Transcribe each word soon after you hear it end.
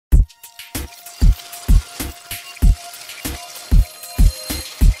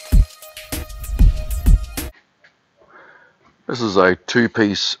This is a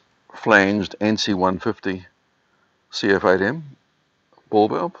two-piece flanged ANSI 150 CF8M ball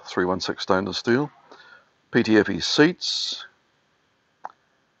valve, 316 stainless steel, Ptfe seats,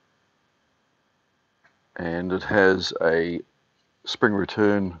 and it has a spring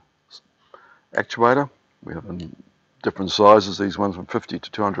return actuator. We have in different sizes, these ones from 50 to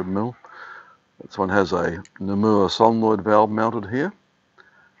 200 mil. This one has a Namur solenoid valve mounted here,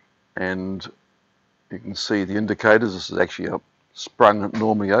 and you can see the indicators. This is actually a sprung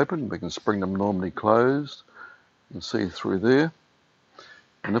normally open. We can spring them normally closed. You can see through there.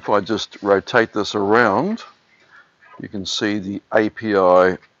 And if I just rotate this around, you can see the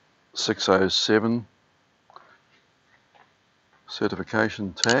API 607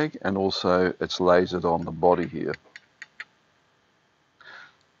 certification tag, and also it's lasered on the body here.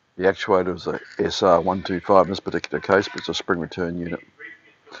 The actuator is a SR125 in this particular case, but it's a spring return unit.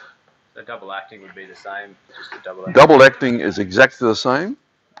 So double acting would be the same, just a double acting? Double acting is exactly the same,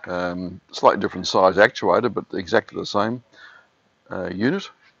 slightly different size actuator, but exactly the same unit.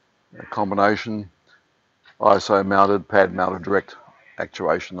 A combination ISO mounted, pad mounted direct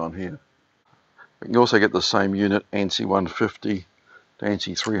actuation on here. We can also get the same unit, ANSI 150 to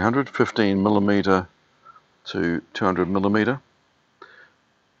ANSI 300, 15mm to 200mm.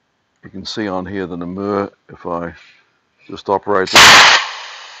 You can see on here the Namur. If I just operate this,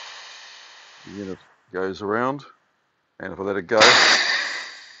 the unit goes around, and if I let it go,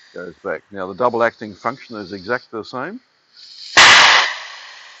 it goes back. Now the double acting function is exactly the same.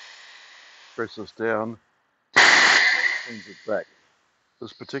 Press this down, brings it back.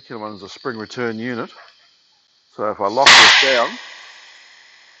 This particular one is a spring return unit, so if I lock this down,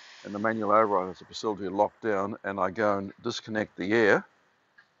 and the manual override has the facility to lock down, and I go and disconnect the air,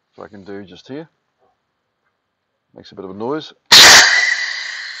 so I can do just here, makes a bit of a noise.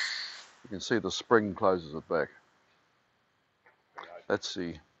 You can see the spring closes it back. That's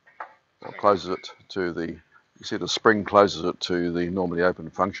the, well, closes it to the, you see the spring closes it to the normally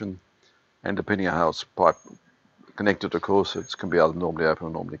open function, and depending on how it's pipe connected, of course, it can be either normally open or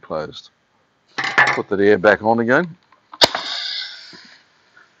normally closed. Put that air back on again,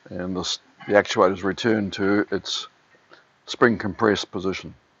 and the actuator is returned to its spring compressed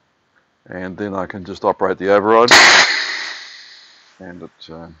position. And then I can just operate the override, and it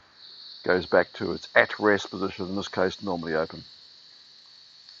goes back to its at rest position, in this case normally open.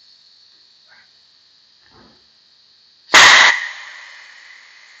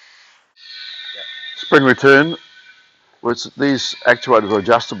 Spring return, these actuators are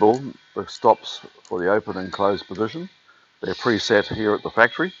adjustable, the stops for the open and closed position. They're preset here at the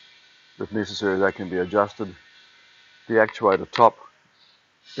factory. If necessary, they can be adjusted. The actuator top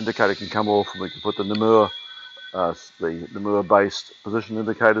indicator can come off, and we can put the Namur based position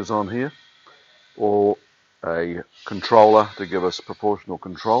indicators on here, or a controller to give us proportional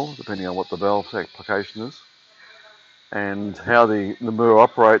control depending on what the valve application is. And how the Namur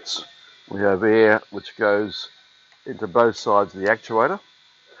operates, we have air which goes into both sides of the actuator.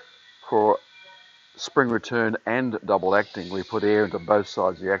 For spring return and double acting, we put air into both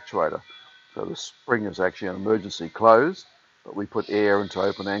sides of the actuator. So the spring is actually an emergency close, but we put air into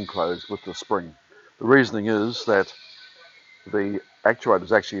open and close with the spring. The reasoning is that the actuator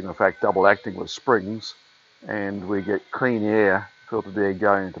is actually in fact double acting with springs, and we get clean air, filtered air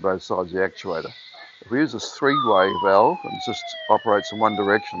going into both sides of the actuator. If we use this three-way valve and it just operates in one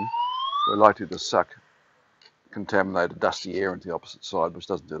direction, we're likely to suck contaminated dusty air into the opposite side, which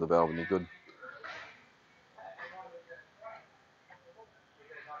doesn't do the valve any good.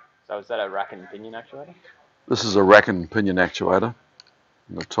 So is that a rack and pinion actuator? This is a rack and pinion actuator.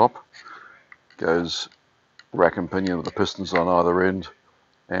 On the top goes rack and pinion with the pistons on either end,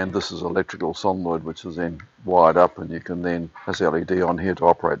 and this is electrical solenoid which is then wired up, and you can then, has the LED on here to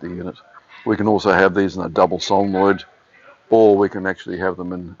operate the unit. We can also have these in a double solenoid, or we can actually have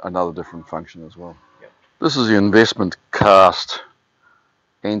them in another different function as well. Yep. This is the investment cast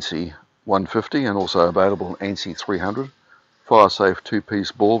ANSI 150, and also available ANSI 300 fire safe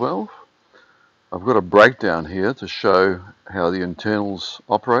two-piece ball valve. I've got a breakdown here to show how the internals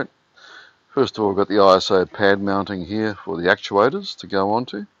operate. First of all, we've got the ISO pad mounting here for the actuators to go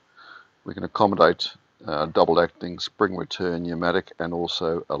onto. We can accommodate double acting, spring return, pneumatic, and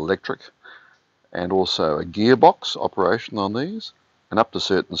also electric, and also a gearbox operation on these, and up to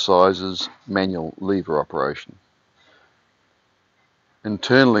certain sizes, manual lever operation.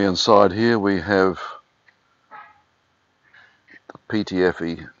 Internally inside here we have the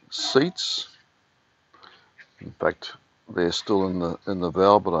Ptfe seats. In fact, they're still in the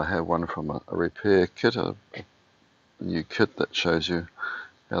valve, but I have one from a repair kit, a new kit that shows you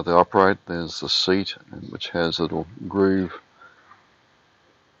how they operate. There's the seat, which has a little groove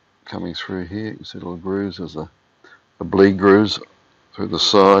coming through here. You can see little grooves. There's the bleed grooves through the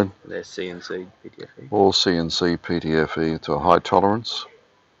side. There's CNC PTFE. All CNC PTFE to a high tolerance.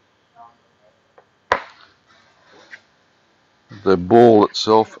 The ball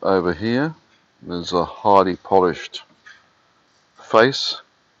itself over here, there's a highly polished face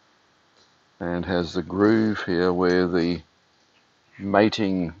and has the groove here where the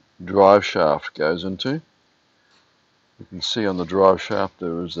mating drive shaft goes into. You can see on the drive shaft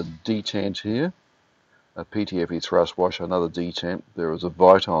there is a detent here, a Ptfe thrust washer, another detent. There is a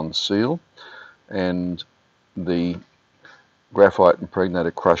Viton seal, and the graphite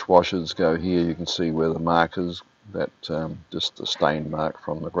impregnated crush washers go here. You can see where the mark is, that just a stain mark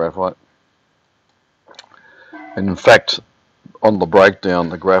from the graphite. And in fact, on the breakdown,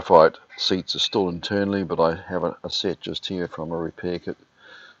 the graphite seats are still internally, but I have a set just here from a repair kit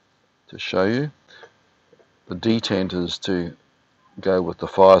to show you. The detent is to go with the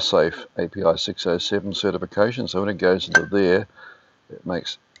fire-safe API 607 certification, so when it goes into there, it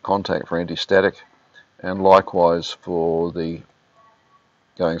makes contact for anti-static, and likewise for the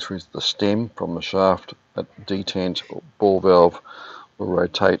going through the stem from the shaft, that detent or ball valve will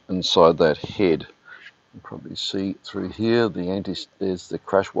rotate inside that head. You can probably see through here there's the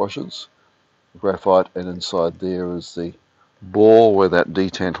crush washers, graphite, and inside there is the ball where that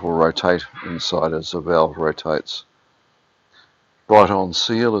detent will rotate inside as the valve rotates. Viton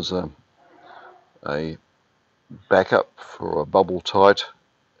seal is a backup for a bubble tight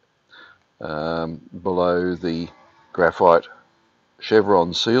below the graphite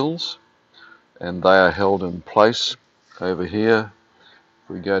chevron seals, and they are held in place over here. If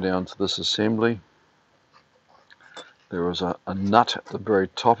we go down to this assembly, there is a nut at the very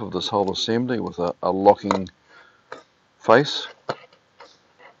top of this whole assembly with a locking face.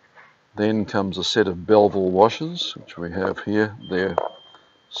 Then comes a set of Belleville washers, which we have here. They're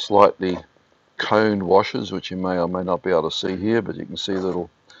slightly coned washers, which you may or may not be able to see here, but you can see a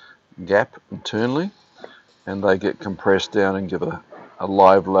little gap internally, and they get compressed down and give a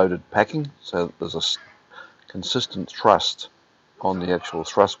live loaded packing, so that there's a consistent thrust on the actual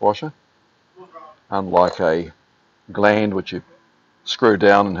thrust washer, unlike a gland which you screw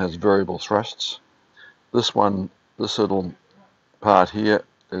down and has variable thrusts. This little part here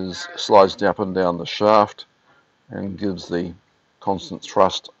slides up and down the shaft and gives the constant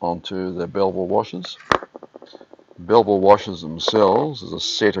thrust onto the Belleville washers. Belleville washers themselves is a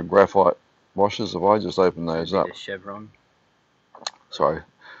set of graphite washers. If I just open those up, The chevron. sorry,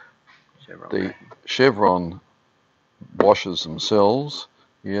 Chevron. the chevron washers themselves,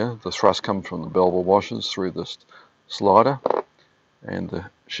 yeah, the thrust comes from the Belleville washers through this slider, and the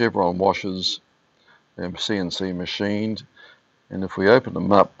chevron washers, they're CNC machined, and if we open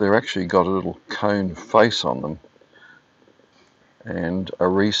them up, they've actually got a little cone face on them and a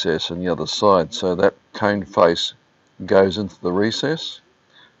recess on the other side, so that cone face goes into the recess,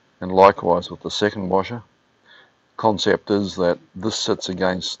 and likewise with the second washer. Concept is that this sits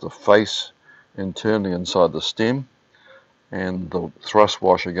against the face internally inside the stem, and the thrust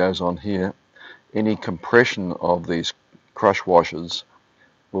washer goes on here. Any compression of these crush washers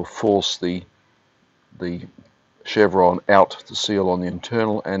will force the chevron out to seal on the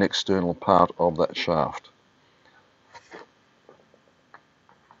internal and external part of that shaft.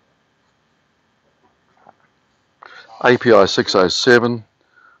 API 607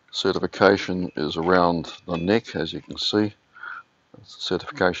 certification is around the neck, as you can see. It's the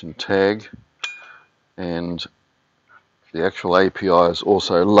certification tag, and the actual API is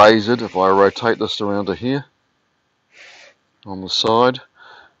also lasered. If I rotate this around to here on the side,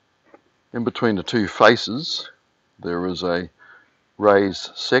 in between the two faces there is a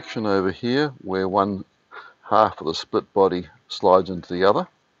raised section over here where one half of the split body slides into the other.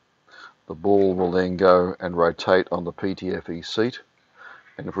 The ball will then go and rotate on the Ptfe seat,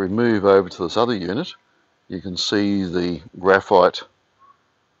 and if we move over to this other unit, you can see the graphite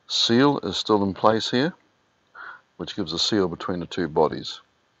seal is still in place here, which gives a seal between the two bodies.